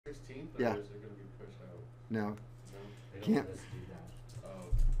16th, Yeah. or is it going to be pushed out? No. No? They don't Can't. let us do that. Oh,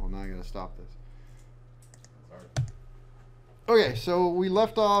 Well, now I gotta stop this. that's hard. Okay, so we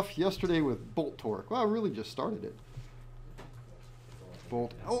left off yesterday with bolt torque. Well, I really just started it.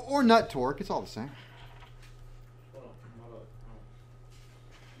 Bolt or nut torque, it's all the same.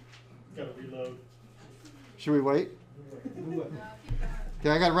 Gotta reload. Should we wait? Okay,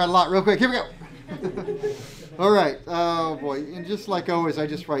 I gotta write a lot real quick. Here we go. All right. Oh boy, and just like always, I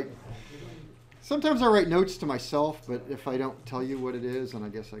just write. Sometimes I write notes to myself, but if I don't tell you what it is, then I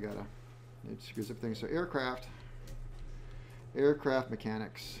guess I gotta. It screws up things. So aircraft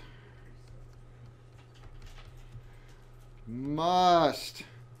mechanics must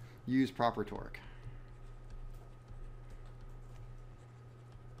use proper torque.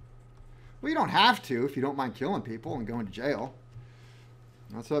 Well, you don't have to if you don't mind killing people and going to jail.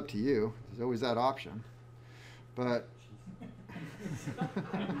 That's up to you. There's always that option. But Don't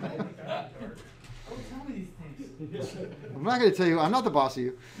tell me these things. I'm not going to tell you. I'm not the boss of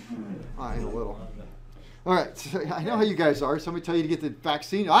you. I am a little. All right. So I know how you guys are. Somebody tell you to get the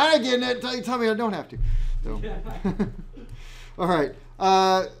vaccine. I ain't getting it. Tell me I don't have to. So. All right.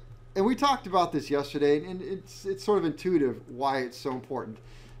 And we talked about this yesterday, and it's sort of intuitive why it's so important.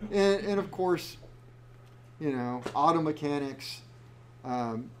 And of course, you know, auto mechanics.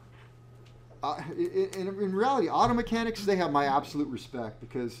 In reality, auto mechanics, they have my absolute respect,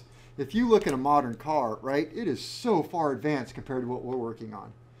 because if you look at a modern car, right, it is so far advanced compared to what we're working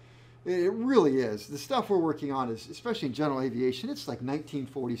on. It really is. The stuff we're working on is, especially in general aviation, it's like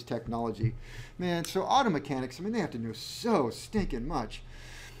 1940s technology. Man, so auto mechanics, I mean, they have to know so stinking much.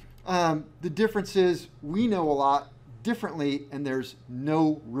 The difference is we know a lot differently, and there's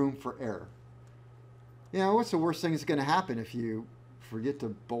no room for error. You know, what's the worst thing that's going to happen if you forget to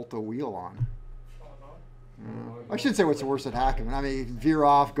bolt a wheel on? I shouldn't say what's the worst that happen. I mean, veer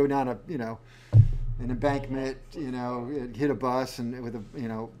off, go down an embankment, you know, hit a bus and with a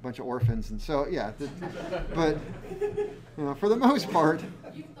bunch of orphans, and so yeah. But you know, for the most part.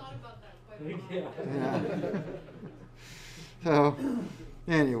 You've thought about that quite a lot. Yeah. So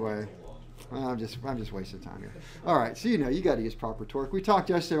anyway, I'm just wasting time here. All right, so you got to use proper torque. We talked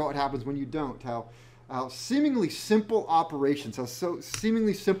yesterday about what happens when you don't. How seemingly simple operations, how so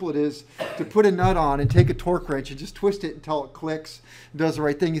seemingly simple it is to put a nut on and take a torque wrench and just twist it until it clicks and does the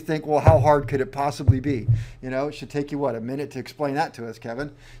right thing. You think, well, how hard could it possibly be? You know, it should take you, what, a minute to explain that to us,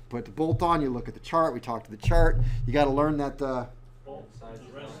 Kevin. Put the bolt on, you look at the chart, we talked to the chart. You got to learn that the bolt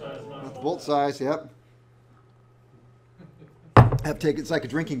size, yep. It's like a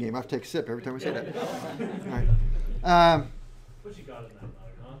drinking game. I have to take a sip every time I say that. All right. What you got in that mug,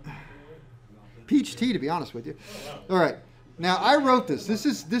 huh? Peach tea, to be honest with you. All right. Now, I wrote this. This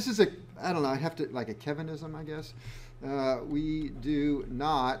is a, I don't know, I have to, like a Kevinism, I guess. We do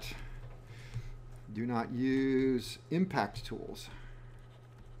not use impact tools.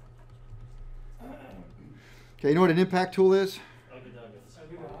 Okay, you know what an impact tool is?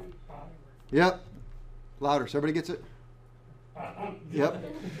 Yep. Louder, so everybody gets it? Yep.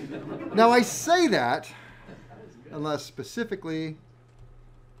 Now, I say that unless specifically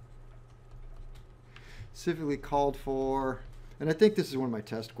called for, and I think this is one of my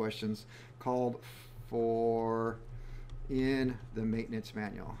test questions, called for in the maintenance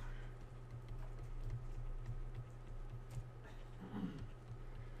manual.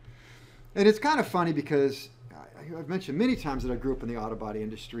 And it's kind of funny because I've mentioned many times that I grew up in the auto body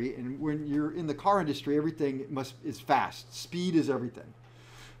industry, and when you're in the car industry, everything is fast. Speed is everything,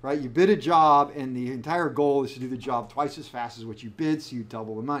 right? You bid a job, and the entire goal is to do the job twice as fast as what you bid, so you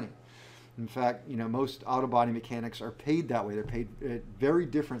double the money. In fact, most auto body mechanics are paid that way. They're paid very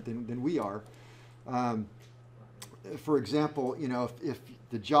different than we are. For example, if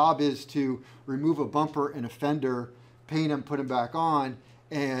the job is to remove a bumper and a fender, paint them, put them back on,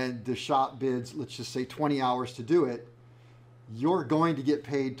 and the shop bids, let's just say 20 hours to do it, you're going to get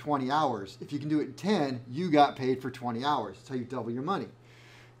paid 20 hours. If you can do it in 10, you got paid for 20 hours. That's how you double your money.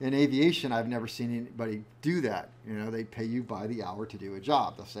 In aviation, I've never seen anybody do that. They pay you by the hour to do a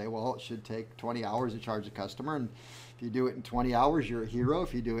job. They'll say, well, it should take 20 hours to charge the customer, and if you do it in 20 hours, you're a hero.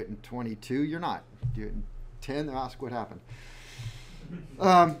 If you do it in 22, you're not. If you do it in 10, they'll ask what happened.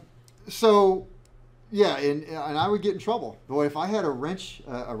 Yeah, and I would get in trouble. Boy, if I had a wrench,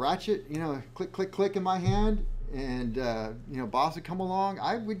 a ratchet, click, click, click in my hand, and boss would come along,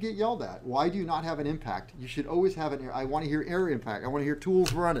 I would get yelled at. Why do you not have an impact? You should always have an. I want to hear air impact. I want to hear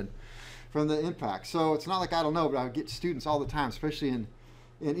tools running from the impact. So it's not like I don't know, but I would get students all the time, especially in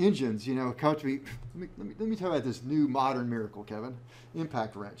engines. Come to me. Let me tell you about this new modern miracle, Kevin.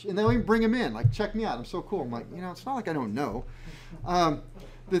 Impact wrench, and then we bring them in. Like, check me out. I'm so cool. I'm like, it's not like I don't know.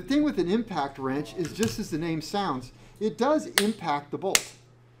 the thing with an impact wrench is just as the name sounds, it does impact the bolt.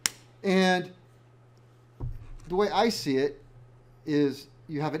 And the way I see it is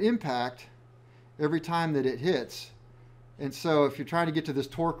you have an impact every time that it hits. And so if you're trying to get to this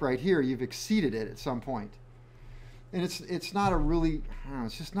torque right here, you've exceeded it at some point. And it's not a really, I don't know,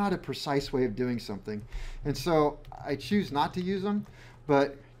 it's just not a precise way of doing something. And so I choose not to use them,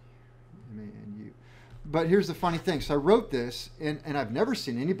 but here's the funny thing. So I wrote this, and I've never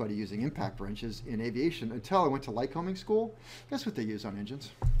seen anybody using impact wrenches in aviation until I went to Lycoming school. Guess what they use on engines?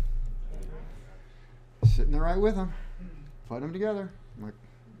 Sitting there right with them, putting them together. I'm like,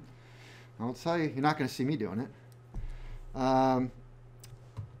 I'll tell you, you're not going to see me doing it.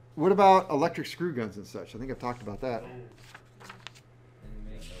 What about electric screw guns and such? I think I've talked about that.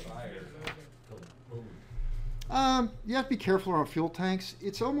 You have to be careful around fuel tanks.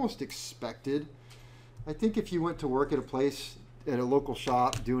 It's almost expected. I think if you went to work at a place, at a local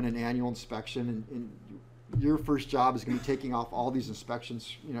shop, doing an annual inspection, and your first job is going to be taking off all these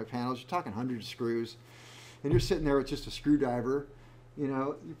inspections, panels. You're talking hundreds of screws, and you're sitting there with just a screwdriver.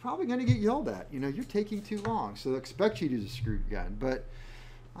 You're probably going to get yelled at. You're taking too long, so they expect you to use a screw gun. But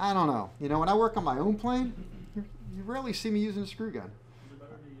I don't know. When I work on my own plane, you rarely see me using a screw gun. Is it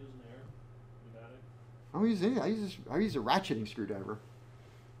better to use an air pneumatic? I don't use any. I use a ratcheting screwdriver.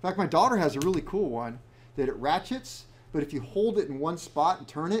 In fact, my daughter has a really cool one that it ratchets, but if you hold it in one spot and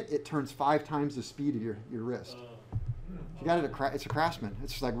turn it, it turns 5 times the speed of your wrist. You got it. It's a Craftsman.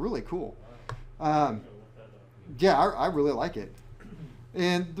 It's like really cool. Yeah, I really like it.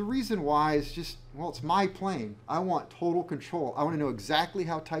 And the reason why is just, well, it's my plane. I want total control. I want to know exactly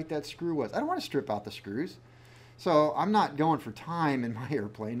how tight that screw was. I don't want to strip out the screws. So I'm not going for time in my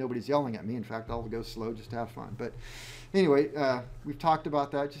airplane. Nobody's yelling at me. In fact, I'll go slow just to have fun. But anyway, we've talked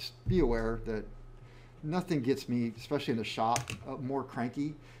about that. Just be aware that nothing gets me, especially in the shop, more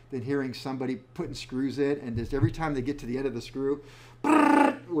cranky than hearing somebody putting screws in, and just every time they get to the end of the screw,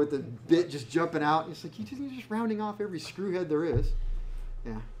 with the bit just jumping out, it's like you're just rounding off every screw head there is.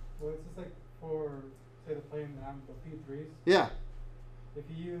 Yeah. Well, it's just like for, say, the plane that I'm, the P3s. Yeah. If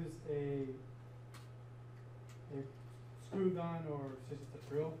you use a screw gun or just a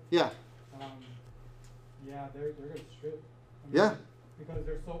drill. Yeah. Yeah, they're gonna strip. Yeah. Because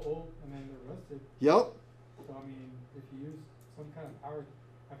they're so old and then they're rusted. Yep. So I mean, if you use some kind of power,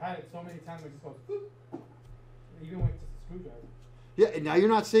 I've had it so many times. It just goes, boop, even with just a screwdriver. Yeah, and now you're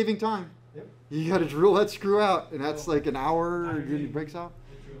not saving time. Yep. You got to drill that screw out, and that's like an hour, and it breaks off.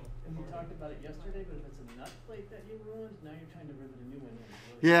 And we talked about it yesterday, but if it's a nut plate that you ruined, now you're trying to rivet a new one in.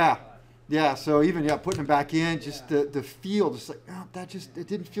 Really Yeah. hot. Yeah, so even putting them back in, just the feel, just like, oh, it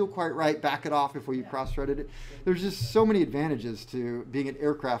didn't feel quite right. Back it off before you cross-threaded it. There's just so many advantages to being an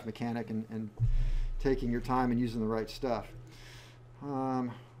aircraft mechanic and taking your time and using the right stuff.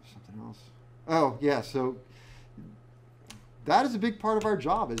 Something else. Oh, yeah, so that is a big part of our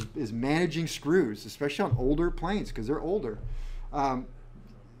job is managing screws, especially on older planes because they're older. You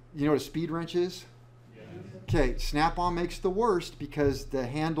know what a speed wrench is? Okay, Snap-on makes the worst because the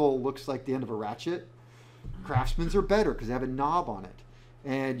handle looks like the end of a ratchet. Craftsman's are better because they have a knob on it.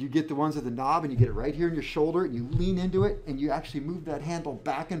 And you get the ones with the knob and you get it right here in your shoulder and you lean into it and you actually move that handle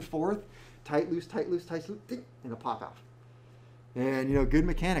back and forth. Tight, loose, tight, loose, tight, loose, and it'll pop out. And good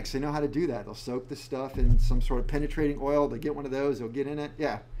mechanics, they know how to do that. They'll soak this stuff in some sort of penetrating oil. They get one of those, they'll get in it.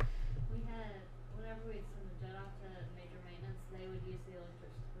 Yeah. We had, whenever we'd send the jet off to major maintenance, they would use the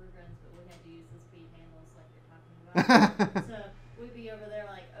electric screw guns, but we had to use the speed handles like you're talking about. So we'd be over there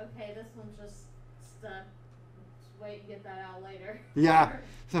like, okay, this one's just stuck. Just wait and get that out later. Yeah.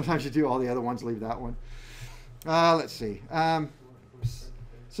 Sometimes you do. All the other ones leave that one. Let's see.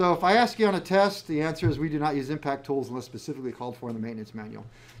 So if I ask you on a test, the answer is we do not use impact tools unless specifically called for in the maintenance manual.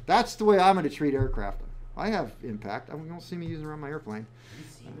 That's the way I'm going to treat aircraft. I have impact. I don't see me using it around my airplane.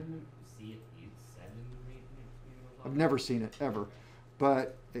 I've never seen it, ever.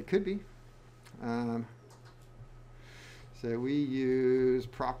 But it could be. So we use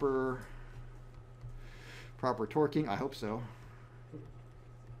proper torquing. I hope so.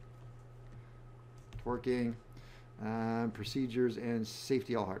 Torquing. Procedures and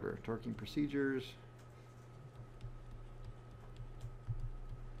safety all hardware. Torquing procedures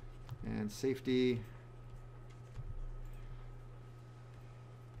and safety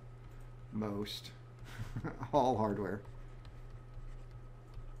most all hardware.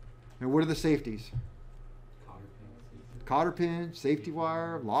 And what are the safeties? Cotter pin, safety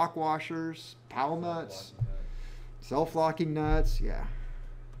wire, lock washers, powel nuts, self-locking nuts. Yeah.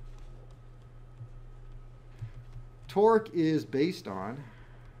 Torque is based on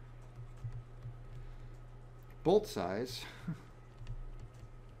bolt size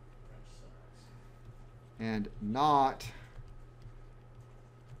and not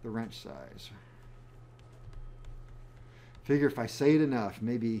the wrench size. Figure if I say it enough,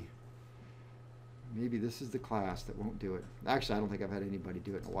 maybe this is the class that won't do it. Actually, I don't think I've had anybody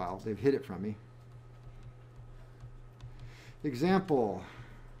do it in a while. They've hid it from me. Example,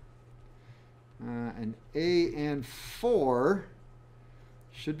 an AN4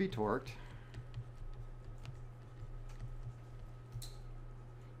 should be torqued.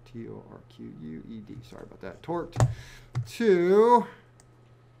 T-O-R-Q-U-E-D, sorry about that. Torqued to,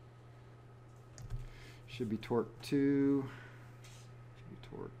 should be torqued to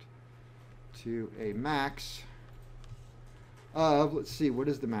a max of, let's see, what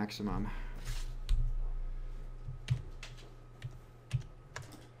is the maximum?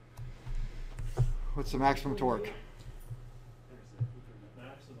 What's the maximum torque?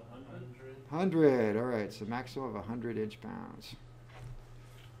 Max of 100. 100, all right, so maximum of 100 inch-pounds.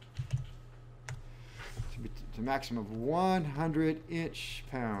 It's a maximum of 100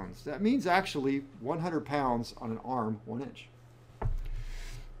 inch-pounds. That means actually 100 pounds on an arm, 1 inch.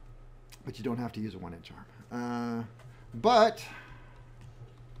 But you don't have to use a 1 inch arm. But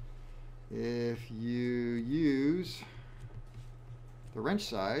if you use the wrench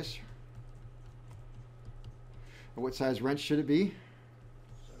size, what size wrench should it be?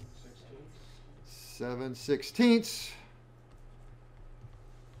 7/16.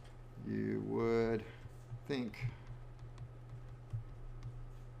 You would think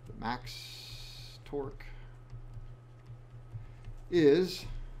the max torque is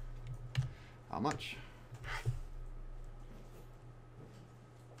how much?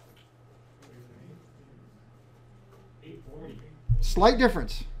 Slight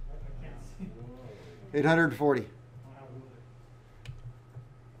difference. 840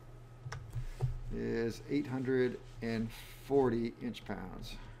 is 840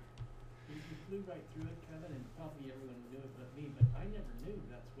 inch-pounds. You flew right through it, Kevin, and probably everyone knew it but me, but I never knew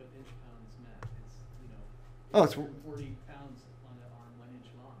that's what inch-pounds meant. It's, you know, Oh, it's 40 pounds on an arm 1 inch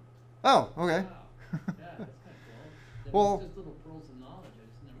long. Oh, okay. Wow. Yeah, that's kind of cool. Well, Just little pearls of knowledge. I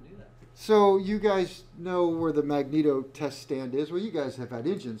just never knew that. So you guys know where the magneto test stand is. Well, you guys have had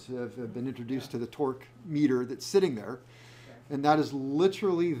engines have been introduced to the torque meter that's sitting there. And that is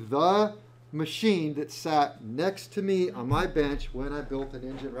literally the machine that sat next to me on my bench when I built an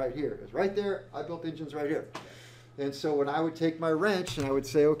engine right here. It was right there. I built engines right here. And so when I would take my wrench and I would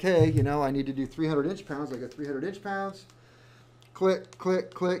say, okay, you know, I need to do 300 inch-pounds. I got 300 inch-pounds. Click,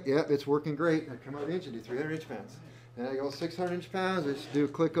 click, click. Yep, it's working great. I'd come out of the engine, do 300 inch-pounds. And I go 600 inch-pounds. I just do a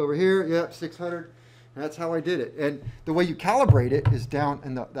click over here. Yep, 600. And that's how I did it. And the way you calibrate it is down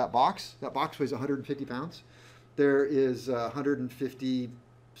in that box. That box weighs 150 pounds. There is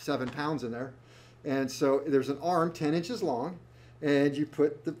 157 pounds in there. And so there's an arm 10 inches long, and you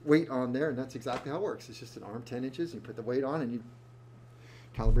put the weight on there, and that's exactly how it works. It's just an arm 10 inches, and you put the weight on, and you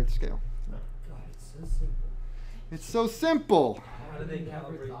calibrate the scale. God, it's so simple. It's so simple. How do they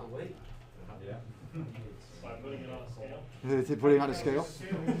calibrate the weight? Yeah. By putting it on a scale? Is it putting on a scale?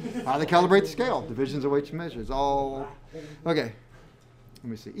 How they calibrate the scale? Divisions of weights and measures. All okay.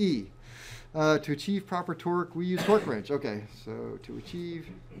 Let me see. E. To achieve proper torque, we use torque wrench. Okay, so to achieve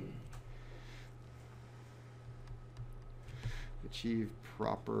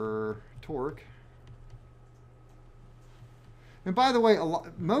proper torque. And by the way,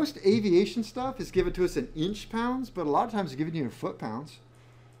 most aviation stuff is given to us in inch-pounds, but a lot of times it's given to you in foot-pounds.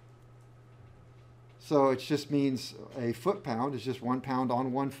 So it just means a foot-pound is just 1 pound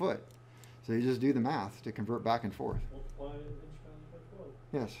on 1 foot. So you just do the math to convert back and forth. Multiply inch-pounds by 12.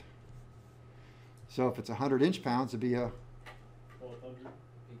 Yes. So if it's 100 inch-pounds, it'd be a 1,200.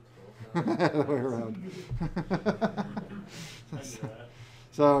 the way around. I knew that.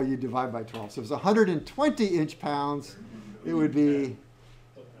 So you divide by 12. So if it's 120 inch-pounds, it would be,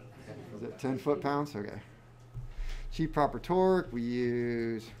 is it 10 foot-pounds? Okay. Achieve proper torque, we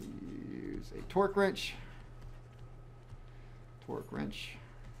use a torque wrench. Torque wrench.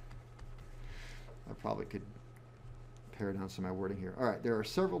 I probably could pare down some of my wording here. All right, there are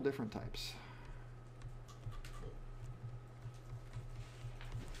several different types.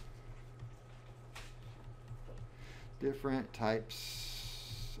 Different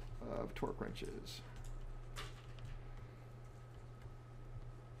types of torque wrenches.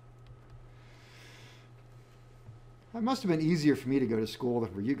 It must have been easier for me to go to school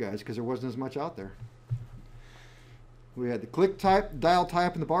than for you guys because there wasn't as much out there. We had the click type, dial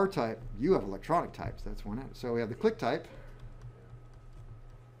type, and the bar type. You have electronic types. That's one. So we have the click type.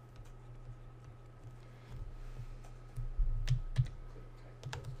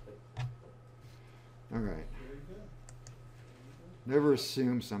 All right. Never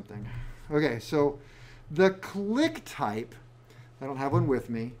assume something. Okay, so The click type, I don't have one with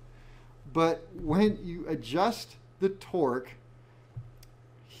me, but when you adjust the torque,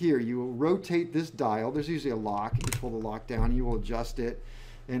 here you will rotate this dial. There's usually a lock. You pull the lock down, you will adjust it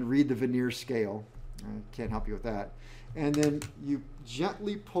and read the vernier scale. I can't help you with that. And then you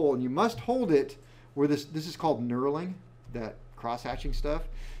gently pull, and you must hold it where this is called knurling, that cross-hatching stuff.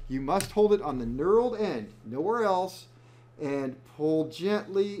 You must hold it on the knurled end, nowhere else, and pull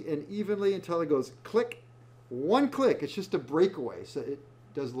gently and evenly until it goes click. One click, it's just a breakaway. So it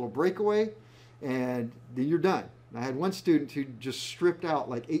does a little breakaway, and then you're done. I had one student who just stripped out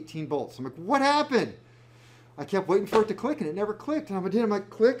like 18 bolts. I'm like, what happened? I kept waiting for it to click, and it never clicked. And I'm like,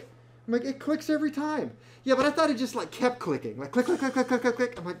 click. I'm like, it clicks every time. Yeah, but I thought it just like kept clicking. Like click, click, click, click, click, click,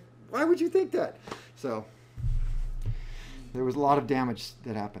 click. I'm like, why would you think that? So there was a lot of damage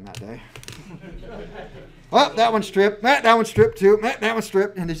that happened that day. Oh, that one stripped. That one stripped too. That one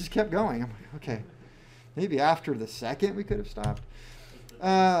stripped. And it just kept going. I'm like, okay. Maybe after the second we could have stopped.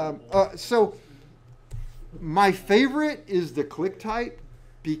 So my favorite is the click type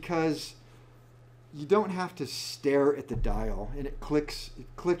because you don't have to stare at the dial, and it clicks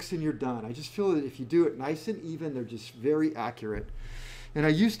and you're done. I just feel that if you do it nice and even, they're just very accurate. And I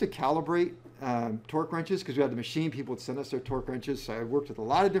used to calibrate torque wrenches because we had the machine. People would send us their torque wrenches. So I worked with a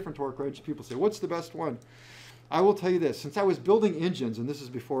lot of different torque wrenches. People say, what's the best one? I will tell you this. Since I was building engines, and this is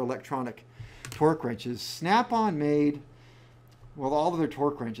before electronic torque wrenches, Snap-on made, well, all of their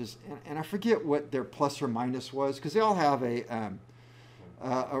torque wrenches, and I forget what their plus or minus was because they all have a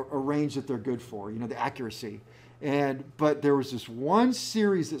range that they're good for, you know, the accuracy. But there was this one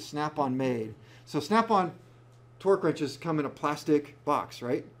series that Snap-on made. So Snap-on torque wrenches come in a plastic box,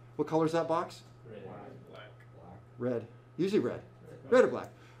 right? What color is that box? Red. Black. Red. Usually red. Red or black.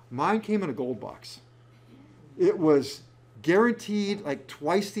 Mine came in a gold box. It was guaranteed like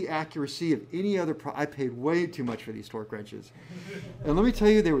twice the accuracy of any other I paid way too much for these torque wrenches. And let me tell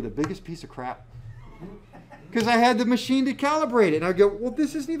you, they were the biggest piece of crap. Because I had the machine to calibrate it. And I go, well,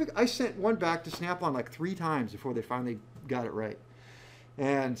 this isn't even... I sent one back to Snap-on like 3 times before they finally got it right.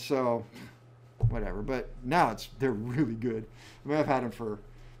 And so, whatever. But now they're really good. I mean, I've had them for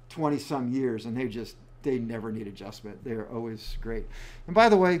 20-some years, and they never need adjustment. They're always great. And by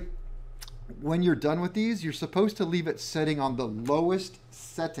the way, when you're done with these, you're supposed to leave it setting on the lowest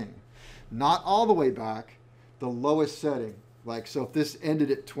setting. Not all the way back, the lowest setting. Like, so if this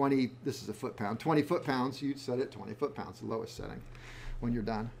ended at 20, this is a foot-pound, 20 foot-pounds, you'd set it 20 foot-pounds, the lowest setting when you're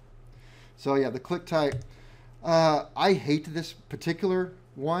done. So yeah, the click type. I hate this particular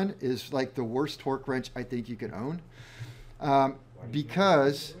one. Is like the worst torque wrench I think you could own.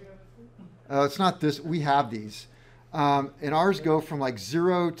 Because it's not this, we have these. And ours go from like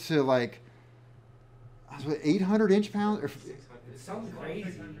 0 to like 800 inch-pounds? It sounds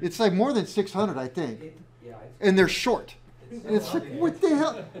crazy. It's like more than 600, I think. Yeah, And they're short. And it's like, what the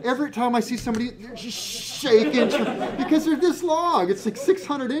hell? Every time I see somebody, they're just shaking because they're this long. It's like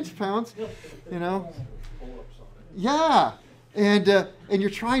 600 inch-pounds, you know? Yeah. And you're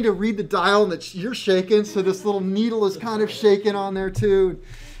trying to read the dial, and you're shaking, so this little needle is kind of shaking on there too.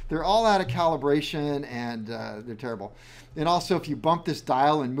 They're all out of calibration, and they're terrible. And also, if you bump this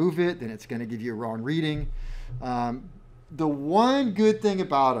dial and move it, then it's going to give you a wrong reading. The one good thing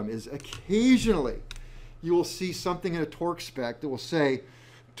about them is occasionally you will see something in a torque spec that will say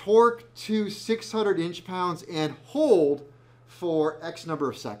torque to 600 inch-pounds and hold for X number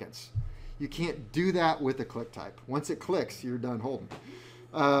of seconds. You can't do that with a click type. Once it clicks, you're done holding.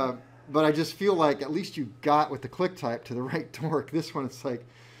 But I just feel like at least you got with the click type to the right torque. This one, it's like...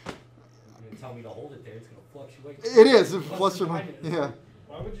 You're going to tell me to hold it there, it's going to fluctuate. It is, plus or minus. Yeah.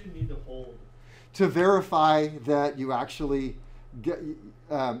 Why would you need to hold? To verify that you actually get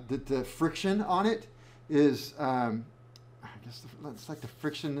that the friction on it is, I guess it's like the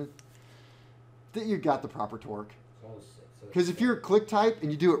friction that you got the proper torque. Because if you're a click type and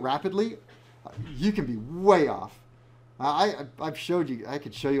you do it rapidly, you can be way off. I've showed you. I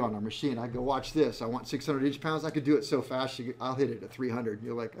could show you on our machine. I go, watch this. I want 600 inch-pounds. I could do it so fast. I'll hit it at 300.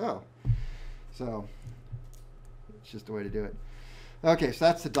 You're like, oh. So it's just the way to do it. Okay, so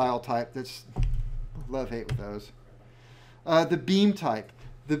that's the dial type. That's love-hate with those. The beam type.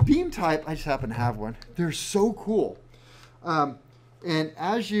 The beam type, I just happen to have one. They're so cool. And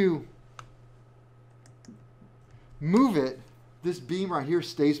as you move it, this beam right here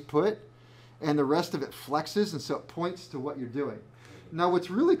stays put, and the rest of it flexes, and so it points to what you're doing. Now, what's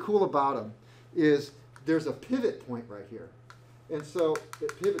really cool about them is there's a pivot point right here. And so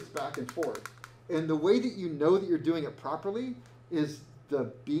it pivots back and forth. And the way that you know that you're doing it properly is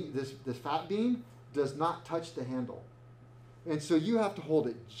the beam, this fat beam does not touch the handle. And so you have to hold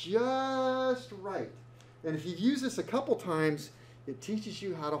it just right. And if you've used this a couple times, it teaches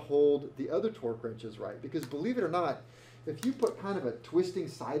you how to hold the other torque wrenches right. Because believe it or not, if you put kind of a twisting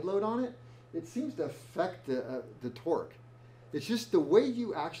side load on it, it seems to affect the torque. It's just the way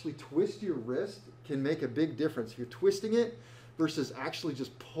you actually twist your wrist can make a big difference if you're twisting it versus actually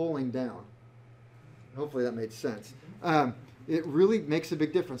just pulling down. Hopefully that made sense. It really makes a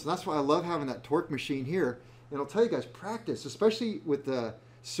big difference. And that's why I love having that torque machine here. And I'll tell you guys, practice, especially with the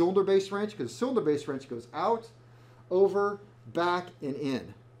cylinder-based wrench, because cylinder-based wrench goes out, over, back, and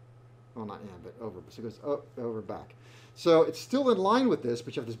in. Well, not in, but over. So it goes up, over, back. So it's still in line with this,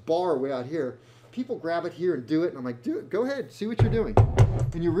 but you have this bar way out here. People grab it here and do it, and I'm like, do it, go ahead, see what you're doing.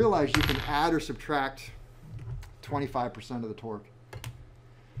 And you realize you can add or subtract 25% of the torque,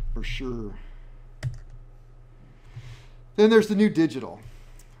 for sure. Then there's the new digital.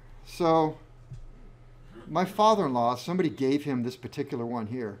 So my father-in-law, somebody gave him this particular one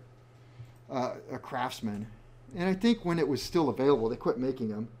here, a Craftsman. And I think when it was still available, they quit making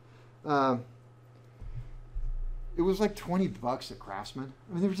them. It was like 20 bucks at Craftsman.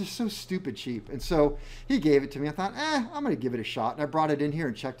 I mean, they were just so stupid cheap. And so he gave it to me. I thought, I'm going to give it a shot. And I brought it in here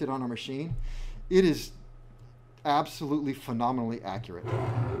and checked it on our machine. It is absolutely phenomenally accurate.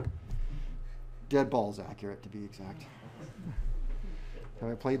 Dead balls accurate, to be exact. Have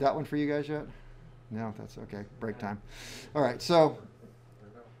I played that one for you guys yet? No, that's okay. Break time. All right, so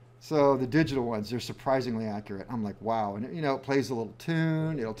the digital ones, they're surprisingly accurate. I'm like, wow. And you know, it plays a little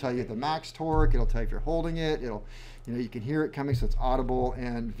tune. It'll tell you the max torque. It'll tell you if you're holding it. It'll, you know, you can hear it coming, so it's audible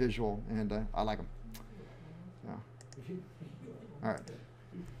and visual. And I like them. Yeah. All right.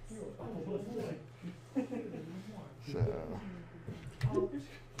 So,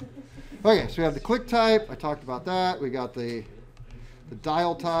 okay, so we have the click type. I talked about that. We got the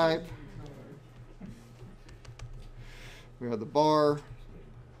dial type. We have the bar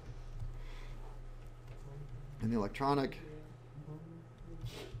and the electronic.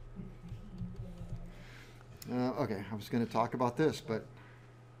 Okay, I was going to talk about this, but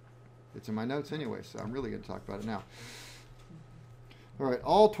it's in my notes anyway, so I'm really going to talk about it now. All right,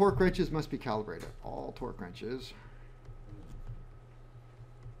 all torque wrenches must be calibrated. All torque wrenches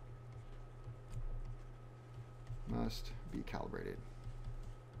must be calibrated.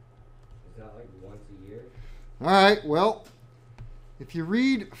 Is that like once a year? All right, well, if you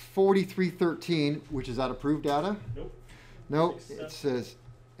read 4313, which is that approved data? Nope. Nope, it says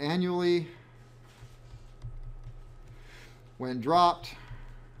annually when dropped.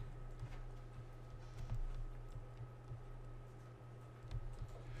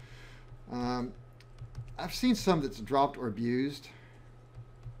 I've seen some that's dropped or abused.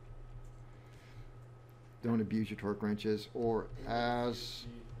 Don't abuse your torque wrenches, or as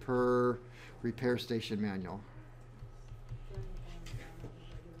per repair station manual.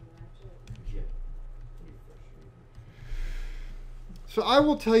 Yeah. So I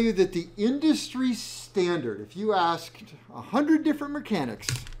will tell you that the industry standard, if you asked 100 different mechanics,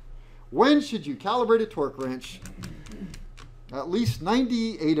 when should you calibrate a torque wrench? At least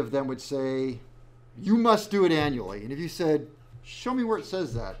 98 of them would say, you must do it annually. And if you said, show me where it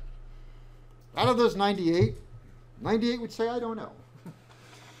says that, out of those 98, 98 would say, I don't know.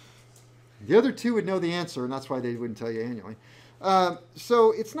 The other two would know the answer, and that's why they wouldn't tell you annually.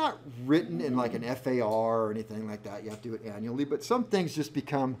 So it's not written in like an FAR or anything like that. You have to do it annually, but some things just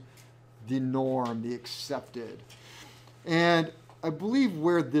become the norm, the accepted. And I believe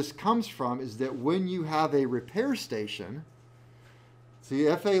where this comes from is that when you have a repair station, see,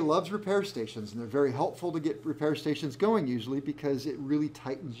 FAA loves repair stations, and they're very helpful to get repair stations going usually because it really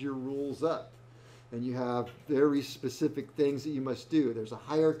tightens your rules up. And you have very specific things that you must do. There's a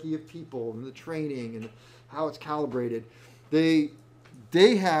hierarchy of people and the training and how it's calibrated. They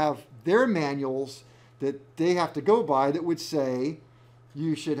have their manuals that they have to go by that would say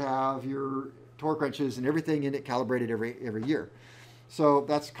you should have your torque wrenches and everything in it calibrated every year. So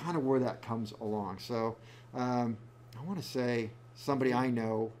that's kind of where that comes along. So I want to say somebody I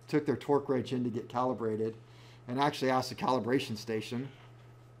know took their torque wrench in to get calibrated and actually asked the calibration station,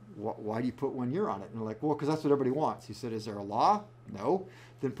 why do you put 1 year on it? And they're like, well, because that's what everybody wants. He said, is there a law? No.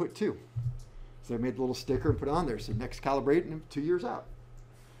 Then put 2. So they made the little sticker and put it on there. So next calibrate and 2 years out.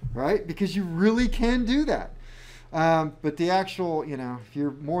 Right? Because you really can do that. But the actual, you know, if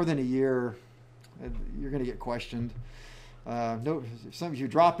you're more than a year, you're going to get questioned. No, if you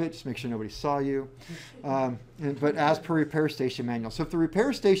drop it, just make sure nobody saw you. But as per repair station manual. So if the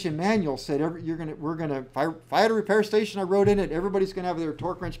repair station manual said if I had a repair station, I wrote in it, everybody's going to have their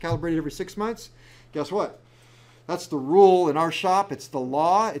torque wrench calibrated every 6 months. Guess what? That's the rule in our shop. It's the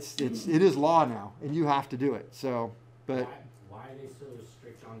law. It is law now, and you have to do it. So, but why are they so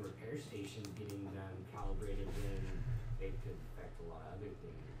strict on one repair station getting them calibrated, then they could affect a lot of other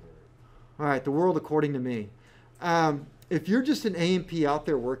things. Or, All right, the world according to me. If you're just an A&P out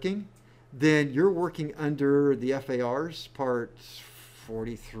there working, then you're working under the FARs, Part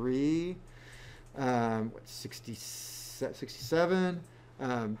 43, 67,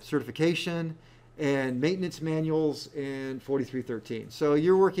 certification, and maintenance manuals, and 4313. So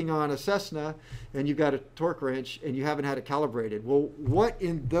you're working on a Cessna, and you've got a torque wrench, and you haven't had it calibrated. Well, what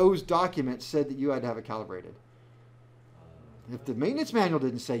in those documents said that you had to have it calibrated? If the maintenance manual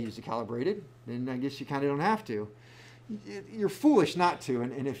didn't say use it calibrated, then I guess you kind of don't have to. You're foolish not to,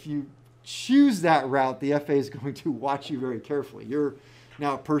 and if you choose that route, the FAA is going to watch you very carefully. You're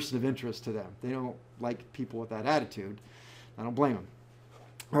now a person of interest to them. They don't like people with that attitude. I don't blame them.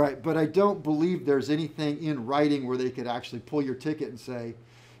 All right, but I don't believe there's anything in writing where they could actually pull your ticket and say,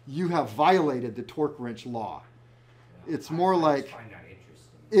 you have violated the torque wrench law. It's more I like... just find that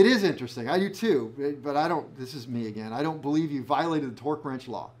interesting. It is interesting. I do too, but I don't, this is me again. I don't believe you violated the torque wrench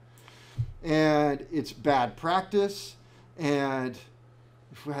law. And it's bad practice. And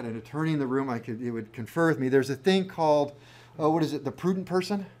if we had an attorney in the room, it would confer with me. There's a thing called, what is it, the prudent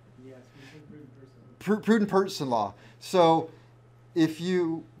person? Yes, we said prudent person. Prudent person law. So if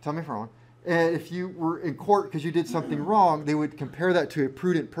you, tell me if I'm wrong, and if you were in court because you did something wrong, they would compare that to a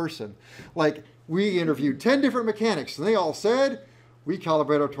prudent person. Like, we interviewed 10 different mechanics, and they all said, we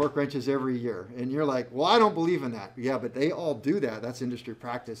calibrate our torque wrenches every year. And you're like, well, I don't believe in that. Yeah, but they all do that. That's industry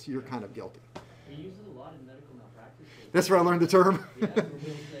practice. You're kind of guilty. We use it a lot in medical malpractice cases. That's where I learned the term. Yeah, where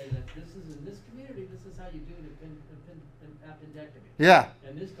we'll say that this is in this community, this is how you do an appendectomy. Yeah.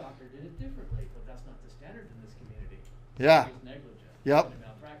 And this doctor did it differently, but that's not the standard in this community. Yeah. It's negligent. Yep. It's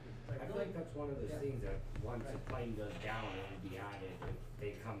malpractice. It's I feel like that's one of those things that once a claim goes down, it will be added if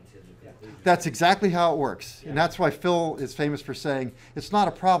they come to the conclusion. That's exactly how it works. And Yeah. that's why Phil is famous for saying, it's not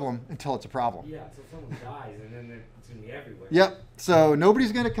a problem until it's a problem. Yeah, so someone dies and then it's going to be everywhere. Yep. So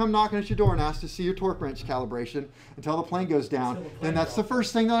nobody's going to come knocking at your door and ask to see your torque wrench calibration until the plane goes down. Until the Then plane that's the falls.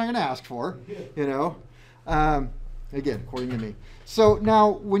 first thing that I'm going to ask for, you know. Again, according to me. So now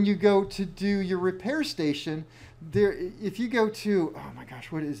when you go to do your repair station, there, if you go to, oh my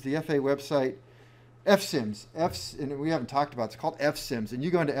gosh, what is the FAA website? FSIMS. And we haven't talked about it. It's called FSIMS. And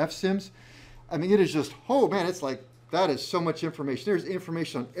you go into FSIMS, I mean, it is just, oh man, it's like, that is so much information. There's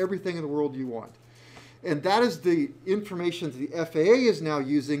information on everything in the world you want. And that is the information the FAA is now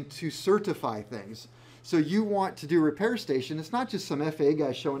using to certify things. So you want to do a repair station, it's not just some FAA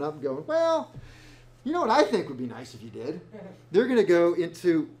guy showing up and going, well, you know what I think would be nice if you did? They're going to go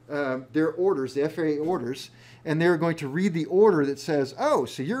into their orders, the FAA orders, and they're going to read the order that says, oh,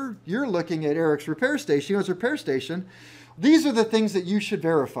 so you're looking at Eric's repair station, his repair station. These are the things that you should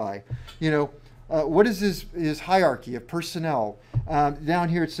verify. You know, what is his hierarchy of personnel? Down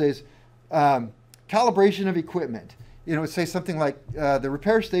here it says calibration of equipment. You know, it says something like the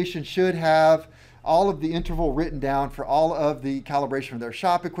repair station should have all of the interval written down for all of the calibration of their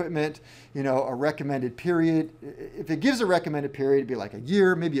shop equipment, you know, a recommended period. If it gives a recommended period, it'd be like a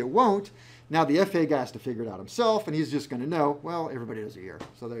year, maybe it won't. Now the FAA guy has to figure it out himself, and he's just going to know, well, everybody does a year.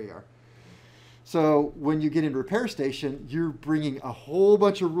 So there you are. So when you get into repair station, you're bringing a whole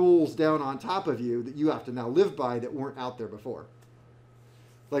bunch of rules down on top of you that you have to now live by that weren't out there before.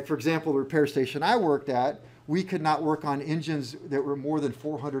 Like, for example, the repair station I worked at, we could not work on engines that were more than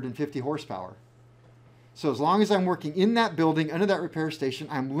 450 horsepower. So as long as I'm working in that building, under that repair station,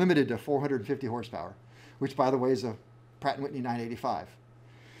 I'm limited to 450 horsepower, which, by the way, is a Pratt & Whitney 985.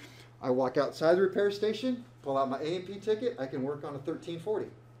 I walk outside the repair station, pull out my A&P ticket, I can work on a 1340,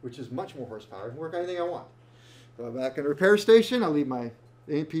 which is much more horsepower. I can work anything I want. Go back in the repair station, I leave my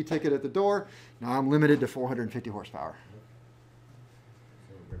A&P ticket at the door. Now I'm limited to 450 horsepower.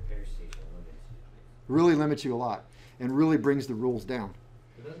 So repair station limits. Really limits you a lot and really brings the rules down.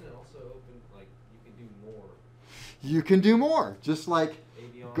 But doesn't it also open, like, you can do more? You can do more, just like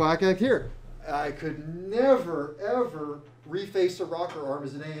Avion? go back here. I could never, ever reface a rocker arm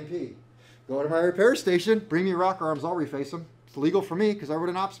as an A&P. Go to my repair station, bring me rocker arms, I'll reface them. It's legal for me because I wrote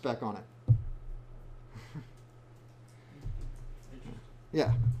an op spec on it.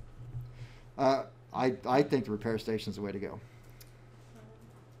 Yeah. I think the repair station is the way to go.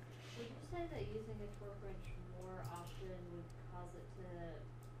 Would you say that using a torque wrench more often would cause it to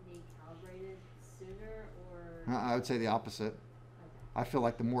need calibrated sooner, or? I would say the opposite. Okay. I feel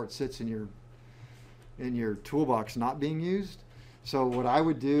like the more it sits in your toolbox not being used. So what I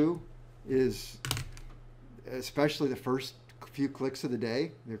would do is, especially the first few clicks of the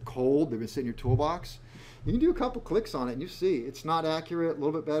day, they're cold, they've been sitting in your toolbox. You can do a couple clicks on it and you see it's not accurate, a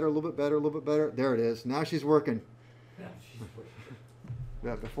little bit better, a little bit better, a little bit better. There it is. Now she's working.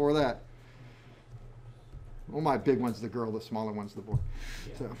 But before that, well, my big one's the girl, the smaller one's the boy.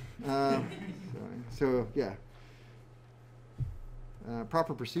 Yeah. So yeah.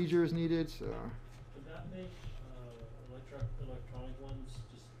 Proper procedure is needed. So Would that make electronic ones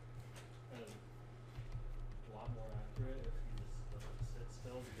just kind of a lot more accurate if you just let it sit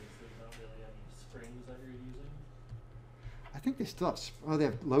still because there's not really any springs that you're using? I think they still have, they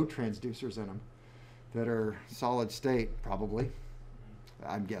have load transducers in them that are solid state, probably.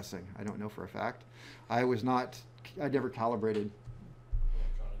 I'm guessing. I don't know for a fact. I never calibrated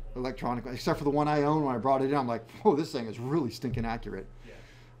electronically, except for the one I own. When I brought it in, I'm like, whoa, this thing is really stinking accurate.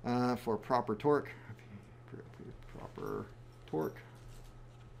 Yeah. For proper torque. Proper torque.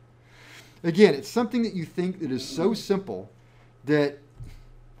 Again, it's something that you think that is so simple that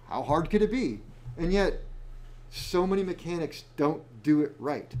how hard could it be? And yet, so many mechanics don't do it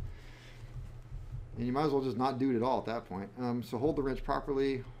right. And you might as well just not do it at all at that point. So hold the wrench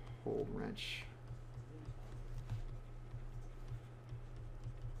properly. Hold wrench.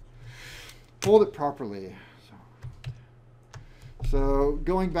 Hold it properly. So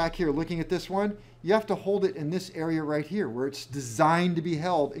going back here, looking at this one, you have to hold it in this area right here where it's designed to be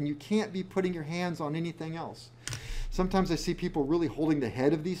held, and you can't be putting your hands on anything else. Sometimes I see people really holding the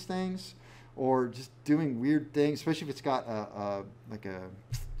head of these things or just doing weird things, especially if it's got like a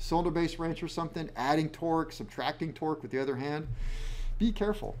cylinder-based wrench or something, adding torque, subtracting torque with the other hand. Be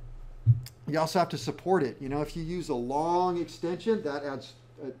careful. You also have to support it. You know, if you use a long extension, that adds,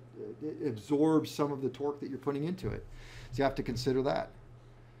 it absorbs some of the torque that you're putting into it. So you have to consider that.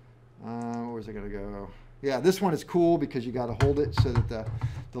 Where's it going to go? Yeah, this one is cool because you got to hold it so that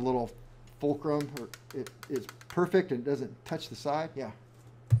the little fulcrum is perfect and doesn't touch the side. Yeah.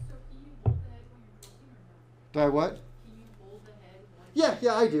 So can you hold the head when you're torquing or no? Do I what? Can you hold the head when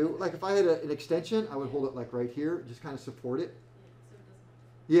Yeah, I do. Like if I had an extension, I would hold it like right here, just kind of support it.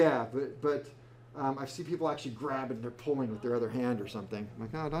 Yeah, so it doesn't. Yeah, but I see people actually grab it and they're pulling with their other hand or something. I'm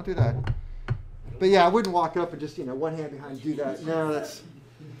like, no, don't do that. But yeah, I wouldn't walk up and just, one hand behind and do that. No, that's,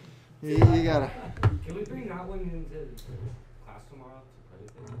 you gotta. Can we bring that one into class tomorrow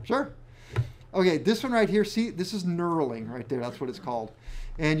to play with it? Sure. Okay, this one right here, see, this is knurling right there. That's what it's called.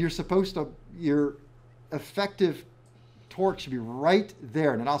 And you're supposed to, your effective torque should be right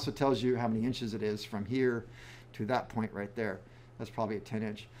there. And it also tells you how many inches it is from here to that point right there. That's probably a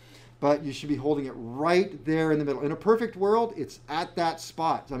 10-inch. But you should be holding it right there in the middle. In a perfect world, it's at that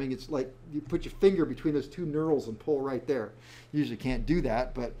spot. I mean, it's like you put your finger between those two knurls and pull right there. You usually can't do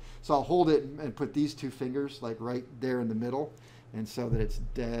that, but so I'll hold it and put these two fingers like right there in the middle, and so that it's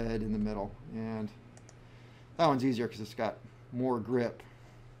dead in the middle. And that one's easier because it's got more grip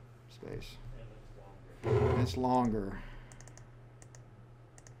space. And it's longer.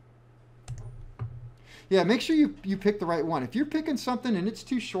 Yeah, make sure you pick the right one. If you're picking something and it's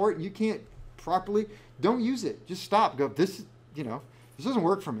too short and you can't properly, don't use it. Just stop. Go, this doesn't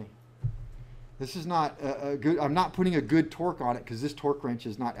work for me. This is not a good, I'm not putting a good torque on it because this torque wrench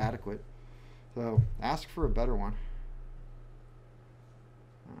is not adequate. So ask for a better one.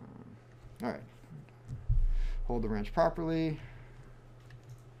 All right. Hold the wrench properly.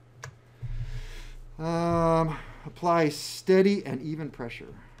 Apply steady and even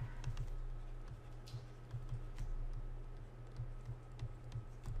pressure.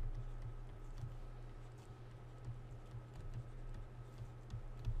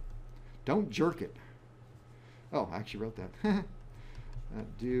 Don't jerk it. Oh, I actually wrote that.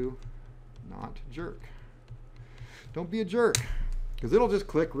 Do not jerk. Don't be a jerk, because it'll just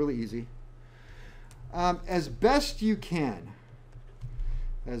click really easy. As best you can,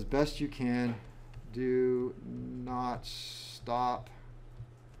 do not stop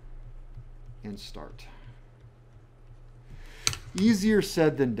and start. Easier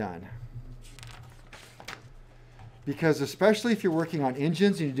said than done. Because especially if you're working on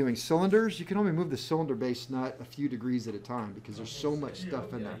engines and you're doing cylinders, you can only move the cylinder-based nut a few degrees at a time because there's so much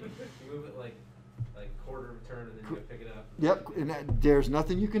stuff in there. You move it like quarter of a turn and then you gotta pick it up. Yep, and there's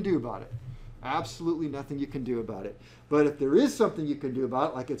nothing you can do about it. Absolutely nothing you can do about it. But if there is something you can do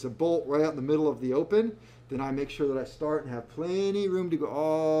about it, like it's a bolt right out in the middle of the open, then I make sure that I start and have plenty of room to go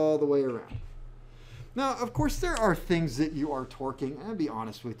all the way around. Now, of course, there are things that you are torquing, and I'll be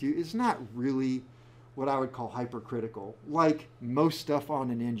honest with you, it's not really what I would call hypercritical, like most stuff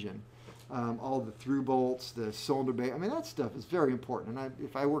on an engine. All the through bolts, the cylinder bay, I mean, that stuff is very important. And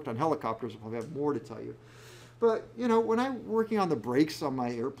if I worked on helicopters, I'll probably have more to tell you. But, when I'm working on the brakes on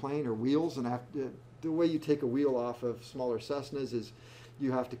my airplane or wheels, and the way you take a wheel off of smaller Cessnas is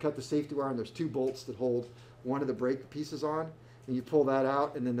you have to cut the safety wire, and there's two bolts that hold one of the brake pieces on. and you pull that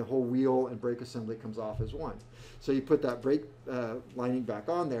out, and then the whole wheel and brake assembly comes off as one. So you put that brake lining back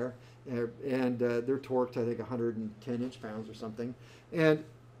on there, and they're torqued, I think, 110 inch-pounds or something. And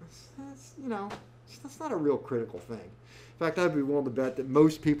that's, you know, that's not a real critical thing. In fact, I'd be willing to bet that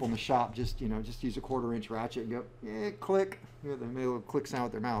most people in the shop just use a 1/4 inch ratchet and go, click. They make a little click sound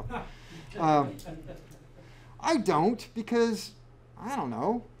with their mouth. I don't, because I don't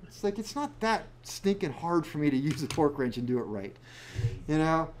know. It's like, it's not that stinking hard for me to use a torque wrench and do it right, you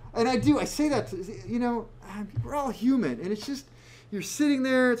know. And I say that to, you know, we're all human, and it's just, you're sitting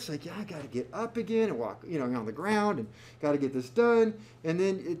there, it's like, yeah, I got to get up again and walk, you know, on the ground, and got to get this done. And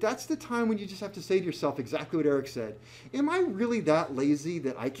then that's the time when you just have to say to yourself exactly what Eric said. Am I really that lazy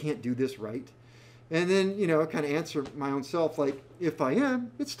that I can't do this right? And then, you know, kind of answer my own self, like, if I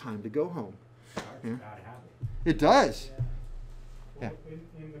am, it's time to go home. Starts a Yeah. bad habit. It does. Yeah. Well,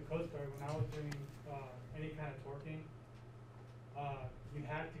 in the Coast Guard, when I was doing any kind of torquing, you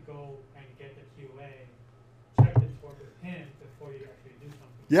had to go and get the QA, check the torque with him before you actually do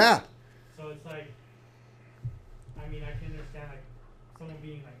something. Yeah. So it's like, I mean, I can understand like someone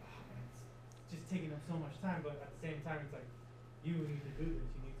being like, oh man, it's just taking up so much time, but at the same time, it's like, you need to do this.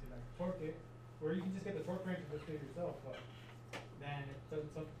 You need to like torque it, or you can just get the torque wrench and just do it yourself. But then it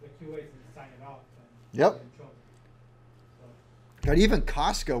doesn't, the QA can sign it off. Then Yep. you're in trouble. So. But even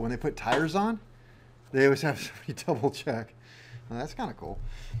Costco, when they put tires on, they always have somebody double check. Well, that's kind of cool.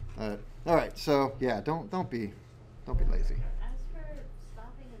 All right, so yeah, don't be lazy. As for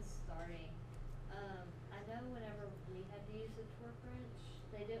stopping and starting, I know whenever we had to use the torque wrench,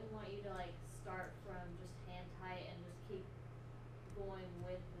 they didn't want you to like start from just hand tight and just keep going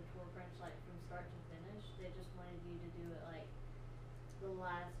with the torque wrench like from start to finish. They just wanted you to do it like the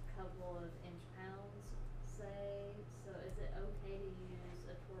last couple of inch pounds, say. So is it okay to use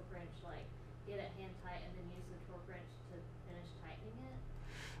a torque wrench, like get it hand tight and then use the torque wrench to finish tightening it?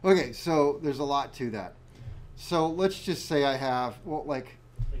 Okay, so there's a lot to that. So let's just say I have, well, like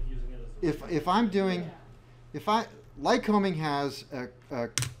using it as a if I'm doing, Yeah. Lycoming has a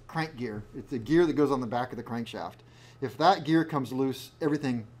crank gear. It's the gear that goes on the back of the crankshaft. If that gear comes loose,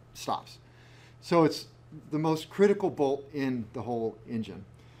 everything stops. So it's the most critical bolt in the whole engine.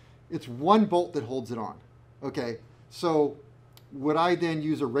 It's one bolt that holds it on. Okay, so would I then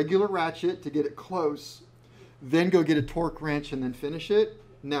use a regular ratchet to get it close, then go get a torque wrench and then finish it?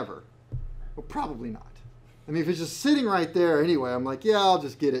 Never. Well, probably not. I mean, if it's just sitting right there anyway, I'm like, yeah, I'll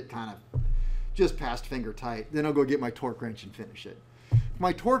just get it kind of just past finger tight. Then I'll go get my torque wrench and finish it. If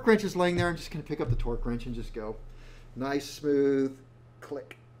my torque wrench is laying there, I'm just going to pick up the torque wrench and just go nice, smooth,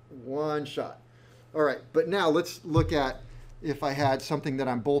 click, one shot. All right, but now let's look at if I had something that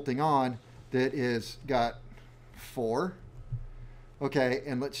I'm bolting on that is got 4. Okay,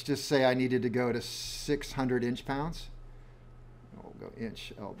 and let's just say I needed to go to 600 inch-pounds. I'll go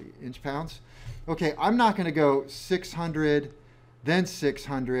inch-pounds. Okay, I'm not going to go 600, then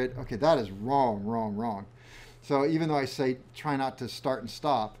 600. Okay, that is wrong. So even though I say try not to start and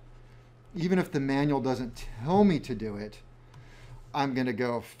stop, even if the manual doesn't tell me to do it, I'm going to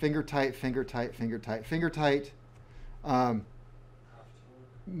go finger tight, finger tight, finger tight, finger tight.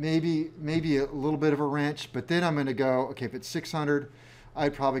 Maybe a little bit of a wrench, but then I'm going to go, okay, if it's 600,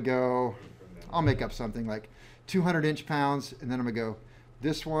 I'd probably go, I'll make up something like 200 inch-pounds, and then I'm going to go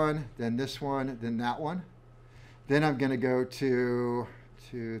this one, then that one. Then I'm going to go to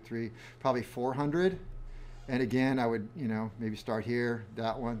 2, 3, probably 400. And again, I would, maybe start here,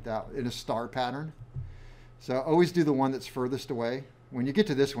 that one, in a star pattern. So always do the one that's furthest away. When you get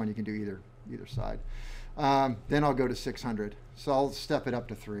to this one, you can do either side. Then I'll go to 600. So I'll step it up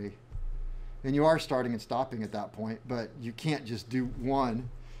to 3. And you are starting and stopping at that point, but you can't just do one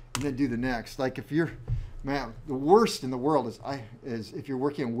and then do the next. Like if you're, man, the worst in the world is if you're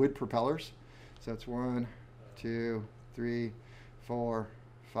working on wood propellers. So it's 1, 2, 3, 4,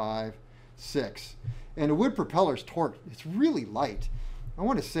 5, 6. And a wood propeller's torque, it's really light. I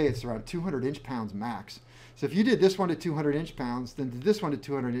want to say it's around 200 inch-pounds max. So if you did this one to 200 inch-pounds, then did this one to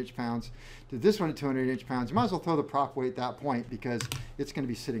 200 inch-pounds, did this one to 200 inch-pounds, you might as well throw the prop weight at that point because it's going to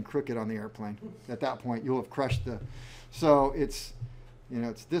be sitting crooked on the airplane. At that point, you'll have crushed the... So it's,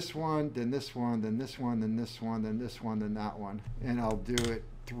 it's this one, then this one, then this one, then this one, then this one, then that one. And I'll do it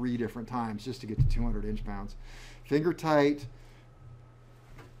 3 different times just to get to 200 inch-pounds. Finger tight,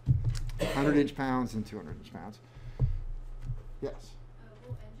 100 inch-pounds, and 200 inch-pounds. Yes?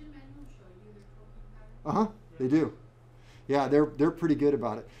 Will engine manuals show you their torquing pattern? They do. Yeah, they're pretty good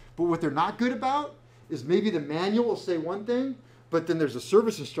about it. But what they're not good about is maybe the manual will say one thing, but then there's a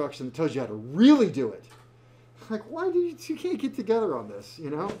service instruction that tells you how to really do it. Like, why do you can't get together on this,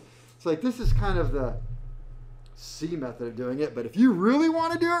 It's like this is kind of C method of doing it. But if you really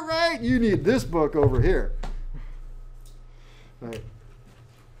want to do it right, you need this book over here. Right.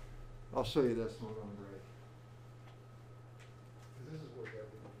 I'll show you this one on the break. 'Cause this is worth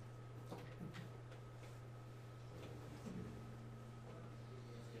everything.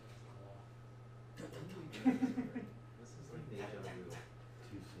 This is like deja vu.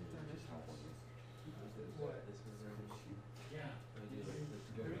 Too soon. What? This was Yeah.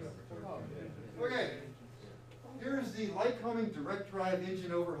 Okay. Here's the Lycoming direct drive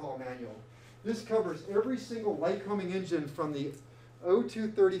engine overhaul manual. This covers every single Lycoming engine from the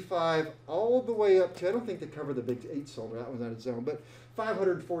 0235 all the way up to, I don't think they cover the big 8-cylinder, that one's out of zone, but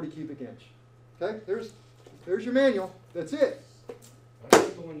 540 cubic inch. Okay, there's your manual. That's it. That's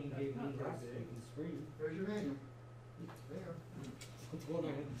the one you gave me last week in spring. There's your manual. There. What's going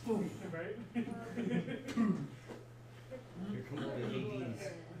on? Right? Here come all the ADs.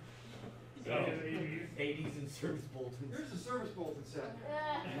 ADs and service bulletins. Here's the service bulletin set.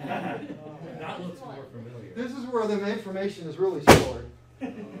 That looks more familiar. This is where the information is really stored.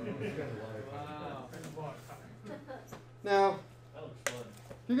 Wow. Now, That looks fun.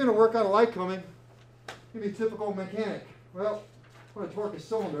 if you're going to work on a Lycoming, you're going to be a typical mechanic. Well, I want to torque a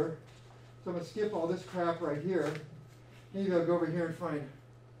cylinder, so I'm going to skip all this crap right here. Then you got to go over here and find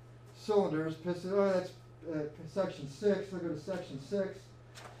cylinders, piston. Oh, that's section 6. I'll go to section 6.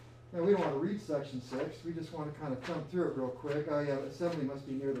 Now, we don't want to read section 6. We just want to kind of thumb through it real quick. Oh, yeah, assembly must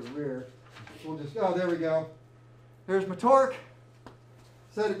be near the rear. We'll just, oh, there we go. Here's my torque.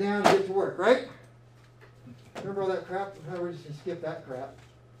 Set it down and get to work, right? Remember all that crap? Oh, we're just going to skip that crap.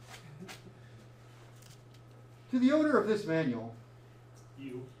 To the owner of this manual,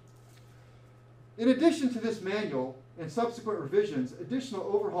 You. in addition to this manual and subsequent revisions, additional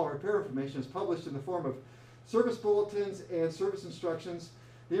overhaul and repair information is published in the form of service bulletins and service instructions.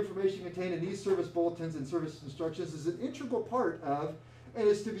 The information contained in these service bulletins and service instructions is an integral part of and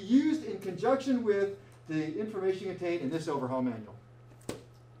is to be used in conjunction with the information contained in this overhaul manual.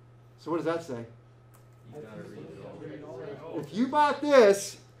 So what does that say? You gotta read it all. If you bought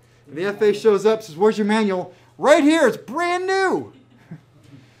this, and the FA shows up, says, "Where's your manual?" Right here, it's brand new.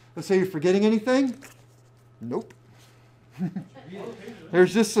 Let's say you're forgetting anything? Nope.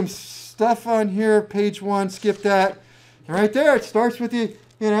 There's just some stuff on here, page 1, skip that. And right there, it starts with the,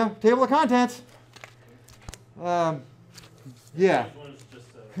 table of contents. Yeah, This one's just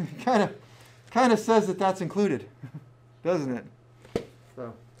kind of says that that's included, doesn't it?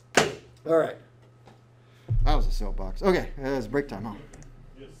 So, all right. That was a soapbox. Okay, it's break time, huh?